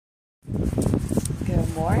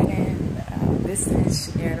Good morning. This is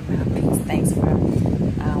Shanera the Mouthpiece. Thanks for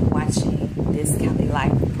watching this Cali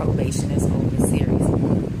Life Probation is Over series.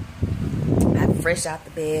 I'm fresh out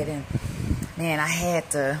the bed, and man, I had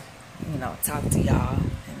to, talk to y'all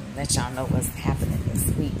and let y'all know what's happening this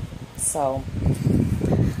week. So,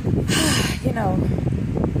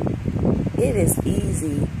 it is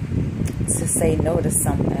easy to say no to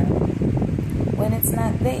something when it's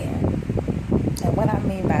not there. And what I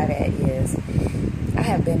mean by that is, I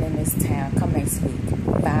have been in this town, come next week,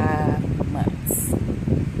 5 months.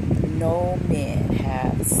 No men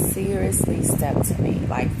have seriously stepped to me,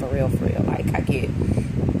 like for real. Like I get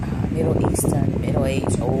Middle Eastern,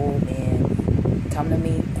 middle-aged, old men come to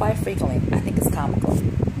me quite frequently. I think it's comical.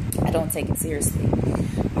 I don't take it seriously.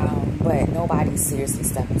 But nobody's seriously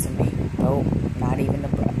stepping to me. Nope, not even the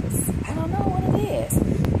brothers. I don't know what it is.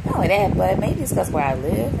 Not only that, but maybe it's because where I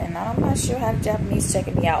live, and I'm not sure how the Japanese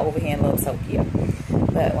checking me out over here in Little Tokyo.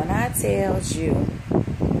 But when I tell you,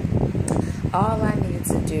 all I needed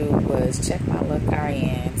to do was check my luck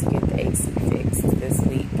RN to get the AC fixed this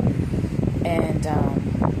week. And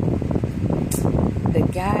the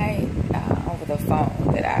guy over the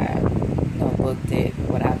phone that I booked it,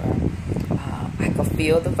 whatever, I could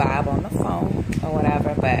feel the vibe on the phone or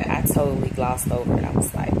whatever, but I totally glossed over it. I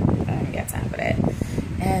was like, I ain't got time for that.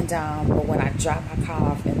 And but when I dropped my car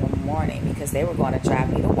off in the morning, because they were going to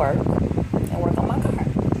drive me to work and work on my car,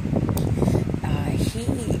 he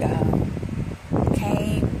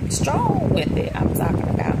came strong with it. I'm talking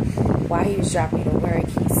about while he was dropping me to work,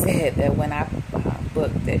 he said that when I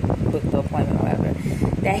booked the appointment or whatever,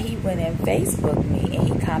 that he went and Facebooked me and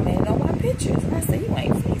he commented on my pictures. And I said, you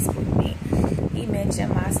ain't Facebooked me. He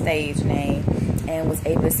mentioned my stage name and was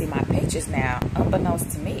able to see my pictures. Now,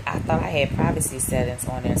 unbeknownst to me, I thought I had privacy settings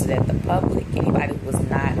on there so that the public, anybody who was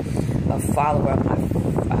not a follower of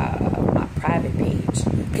my private page,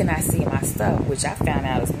 cannot see my stuff, which I found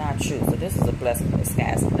out is not true. So this is a blessing in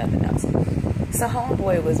disguise, if nothing else. So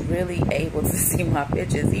homeboy was really able to see my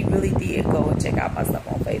pictures. He really did go and check out my stuff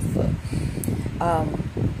on Facebook.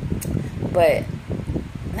 But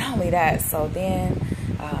not only that, so then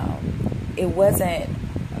it wasn't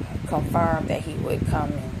confirmed that he would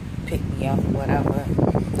come and pick me up or whatever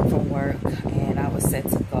from work, and I was set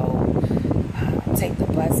to go take the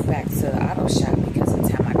bus back to the auto shop because the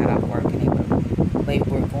time I got off work and they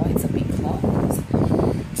were going to be closed.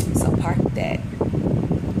 So parked that.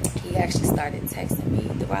 He actually started texting me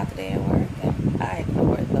throughout the day at work, and I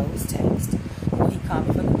ignored those texts. When he called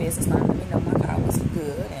me from the business line, let me know my car was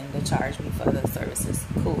good and to charge me for the services.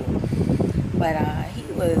 Cool. But he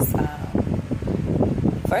was,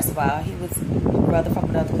 first of all, he was a brother from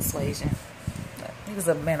another persuasion. He was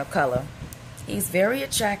a man of color. He's very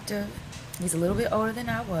attractive. He's a little bit older than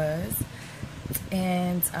I was,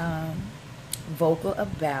 and vocal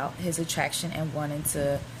about his attraction and wanting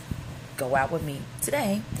to go out with me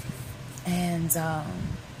today. And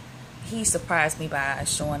he surprised me by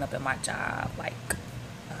showing up at my job like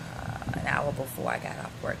an hour before I got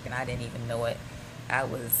off work, and I didn't even know it. I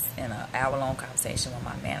was in an hour-long conversation with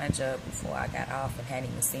my manager before I got off and hadn't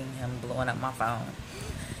even seen him blowing up my phone.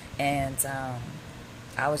 And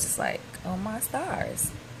I was just like, oh my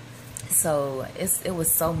stars. So it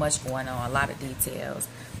was so much going on, a lot of details.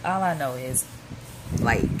 All I know is,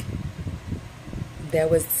 like, there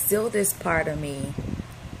was still this part of me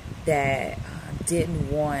that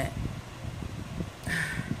didn't want,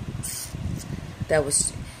 that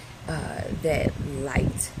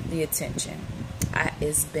liked the attention.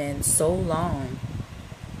 It's been so long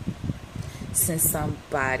since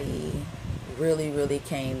somebody really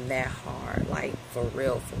came that hard, like for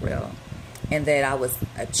real, and that I was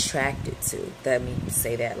attracted to. Let me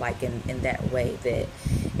say that, like in that way, that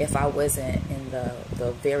if I wasn't in the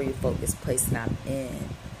very focused place that I'm in,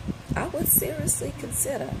 I would seriously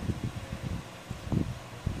consider.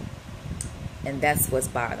 And that's what's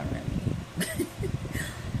bothering me.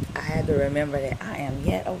 I had to remember that I am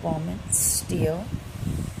yet a woman still,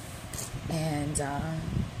 and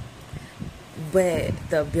but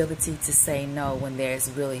the ability to say no when there's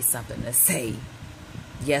really something to say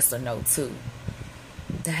yes or no to,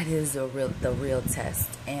 that is the real test.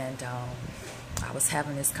 And I was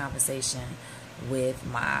having this conversation with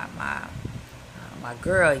my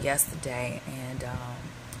girl yesterday, and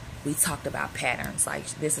we talked about patterns. Like,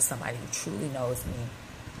 this is somebody who truly knows me.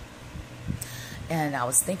 And I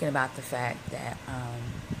was thinking about the fact that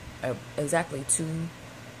exactly 2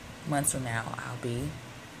 months from now, I'll be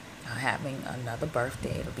having another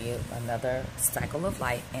birthday. It'll be another cycle of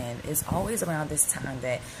life, and it's always around this time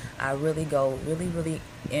that I really go really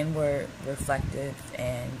inward, reflective,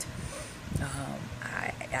 and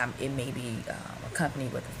it may be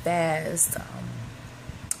accompanied with a fast,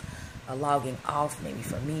 a logging off, maybe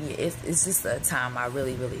from media. It's just a time I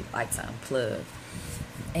really, really like to unplug.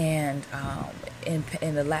 And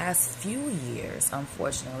in the last few years,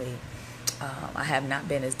 unfortunately, I have not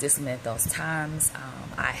been as disciplined at those times.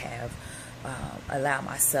 I have allowed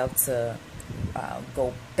myself to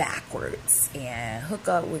go backwards and hook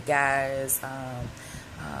up with guys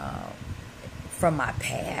from my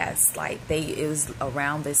past. Like it was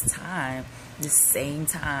around this time, the same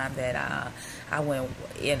time that I went,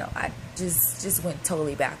 I just went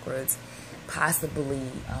totally backwards, possibly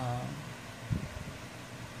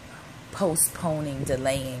postponing,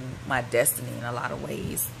 delaying my destiny in a lot of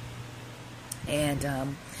ways. And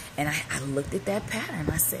I looked at that pattern.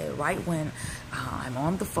 I said, right when I'm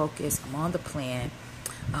on the focus, I'm on the plan,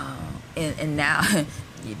 and now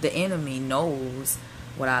the enemy knows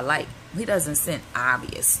what I like. He doesn't send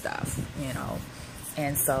obvious stuff,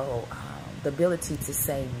 and so the ability to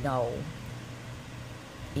say no,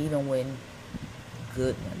 even when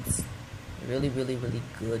good ones, really, really, really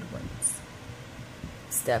good ones,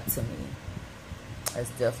 step to me, it's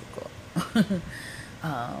difficult.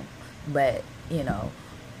 But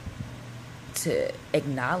to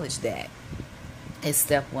acknowledge that is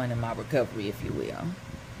step one in my recovery, if you will.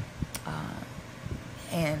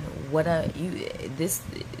 And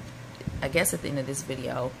I guess at the end of this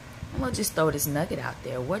video, I'm gonna just throw this nugget out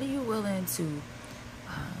there. What are you willing to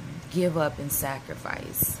give up and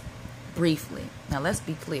sacrifice briefly? Now let's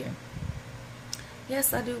be clear.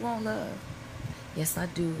 Yes, I do want love. Yes, I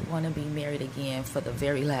do want to be married again for the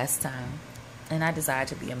very last time. And I desire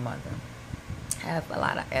to be a mother. I have a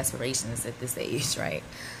lot of aspirations at this age, right?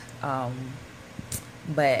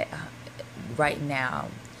 But right now,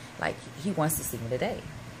 like, he wants to see me today.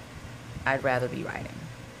 I'd rather be writing.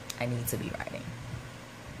 I need to be writing.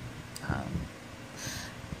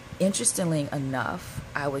 Interestingly enough,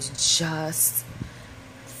 I was just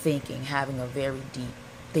thinking, having a very deep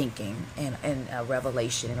thinking and a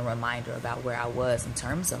revelation and a reminder about where I was in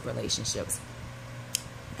terms of relationships.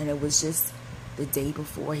 And it was just the day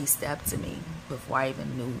before he stepped to me, before I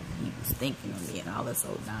even knew he was thinking of me and all this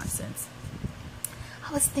old nonsense.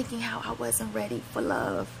 I was thinking how I wasn't ready for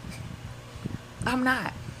love. I'm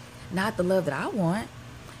not. Not the love that I want.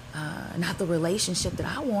 Not the relationship that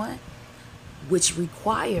I want, which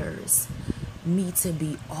requires me to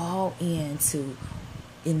be all in, to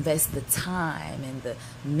invest the time and the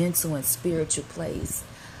mental and spiritual place.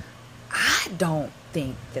 I don't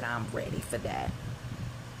think that I'm ready for that.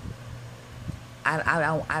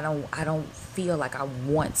 I don't feel like I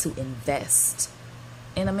want to invest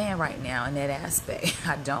in a man right now in that aspect.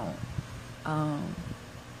 I don't. And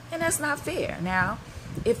that's not fair. Now,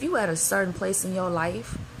 if you at a certain place in your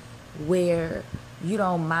life where you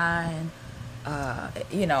don't mind,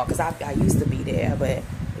 because I used to be there, but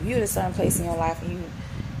if you're at a certain place in your life and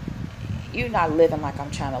you're not living like I'm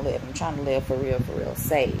trying to live. I'm trying to live for real,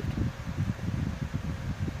 saved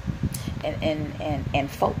and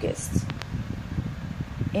focused.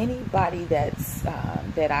 Anybody that's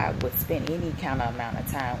that I would spend any kind of amount of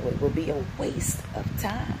time with would be a waste of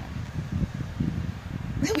time.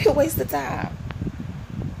 It'll be a waste of time.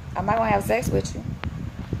 I'm not gonna have sex with you.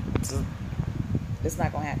 It's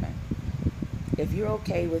not gonna happen. If you're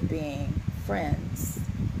okay with being friends,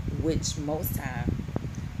 which most time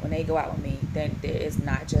when they go out with me, then there is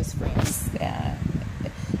not just friends.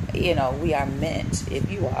 We are meant. If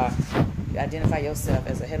you identify yourself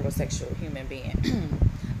as a heterosexual human being,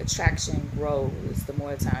 attraction grows the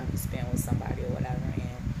more time you spend with somebody or whatever,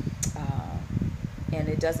 and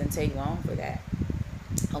it doesn't take long for that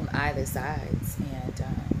on either sides. And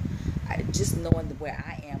I just knowing where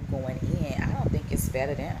I am going in, I don't think it's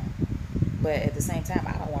better than. But at the same time,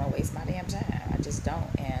 I don't want to waste my damn time. I just don't.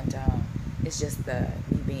 And it's just me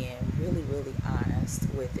being really, really honest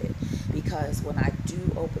with it. Because when I do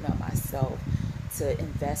open up myself to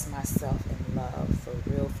invest myself in love for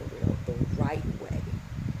real, the right way,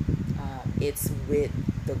 it's with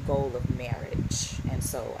the goal of marriage. And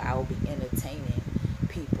so I will be entertaining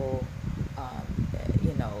people,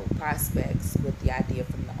 prospects with the idea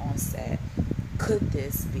from the onset, could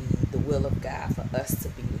this be the will of God for us to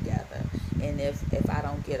be together? And if I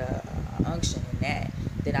don't get a unction in that,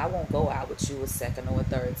 then I won't go out with you a second or a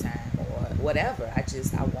third time or whatever. I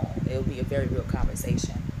won't. It'll be a very real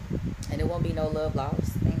conversation. And it won't be no love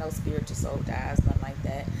lost. Ain't no spiritual soul ties, nothing like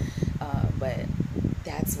that. But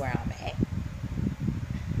that's where I'm at.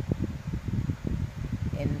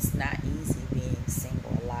 And it's not easy being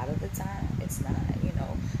single a lot of the time. It's not,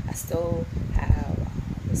 I still have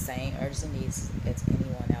the same urges and needs as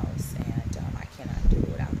anyone else. And I cannot do it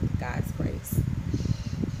without God's grace.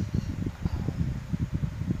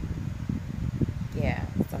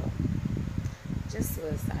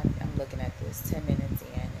 I'm looking at this 10 minutes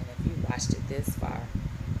in, and if you watched it this far,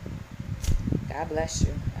 God bless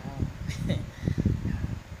you.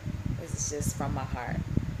 This is just from my heart.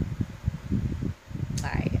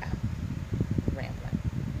 Alright, I'm rambling.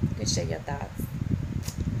 You can share your thoughts.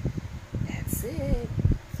 That's it.